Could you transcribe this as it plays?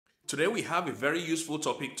Today we have a very useful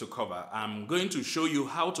topic to cover. I'm going to show you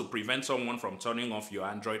how to prevent someone from turning off your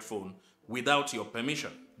Android phone without your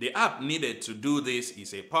permission. The app needed to do this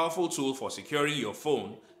is a powerful tool for securing your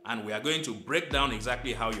phone, and we are going to break down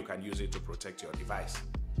exactly how you can use it to protect your device.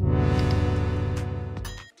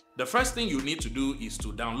 The first thing you need to do is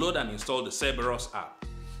to download and install the SEOS app.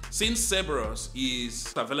 Since SEOS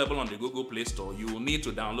is available on the Google Play Store, you will need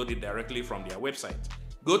to download it directly from their website.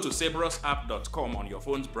 Go to SEOSapp.com on your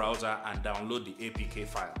phone's browser and download the APK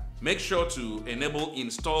file. Make sure to enable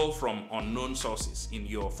install from unknown sources in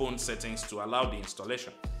your phone settings to allow the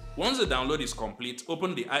installation. Once the download is complete,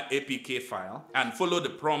 open the APK file and follow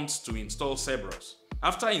the prompts to install SEOS.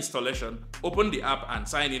 After installation, open the app and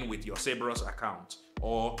sign in with your SEOS account,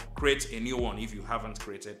 or create a new one if you haven't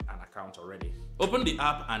created an account already. Open the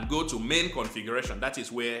app and go to main configuration. That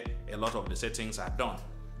is where a lot of the settings are done.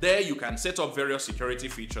 There you can set up various security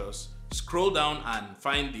features, scroll down and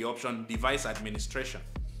find the option Device Administration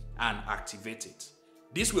and activate it.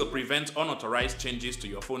 This will prevent unauthorized changes to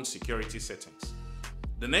your phone's security settings.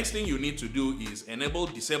 The next thing you need to do is enable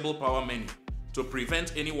Disable Power Menu to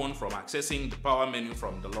prevent anyone from accessing the power menu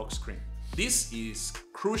from the lock screen. This is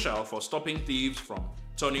crucial for stopping thieves from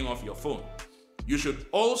turning off your phone. You should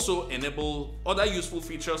also enable other useful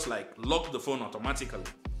features like lock the phone automatically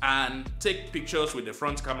and take pictures with the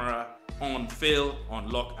front camera on fail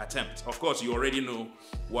unlock attempt. Of course, you already know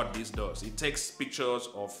what this does. It takes pictures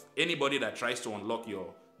of anybody that tries to unlock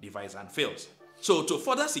your device and fails. So to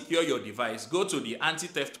further secure your device, go to the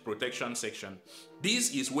anti-theft protection section.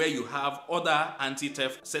 This is where you have other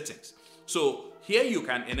anti-theft settings. So here you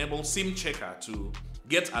can enable SIM checker to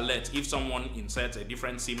get alert if someone inserts a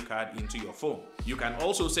different SIM card into your phone. You can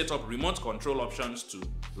also set up remote control options to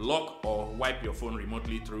lock or wipe your phone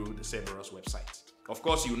remotely through the SEOS website. Of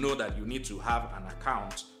course, you know that you need to have an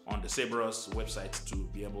account on the SEOS website to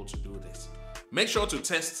be able to do this. Make sure to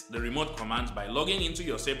test the remote commands by logging into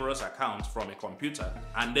your SEOS account from a computer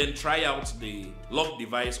and then try out the lock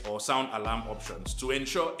device or sound alarm options to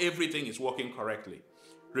ensure everything is working correctly.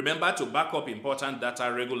 Remember to back up important data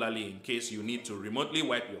regularly in case you need to remotely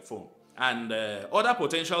wipe your phone. And other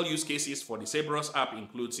potential use cases for the SEOS app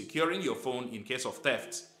include securing your phone in case of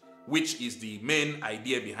theft, which is the main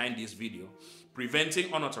idea behind this video,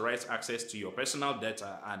 preventing unauthorized access to your personal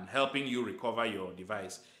data, and helping you recover your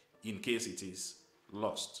device in case it is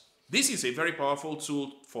lost. This is a very powerful tool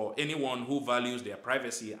for anyone who values their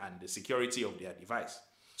privacy and the security of their device.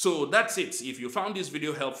 So that's it. If you found this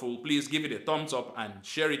video helpful, please give it a thumbs up and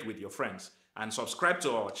share it with your friends, and subscribe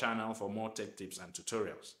to our channel for more tech tips and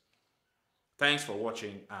tutorials. Thanks for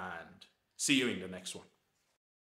watching, and see you in the next one.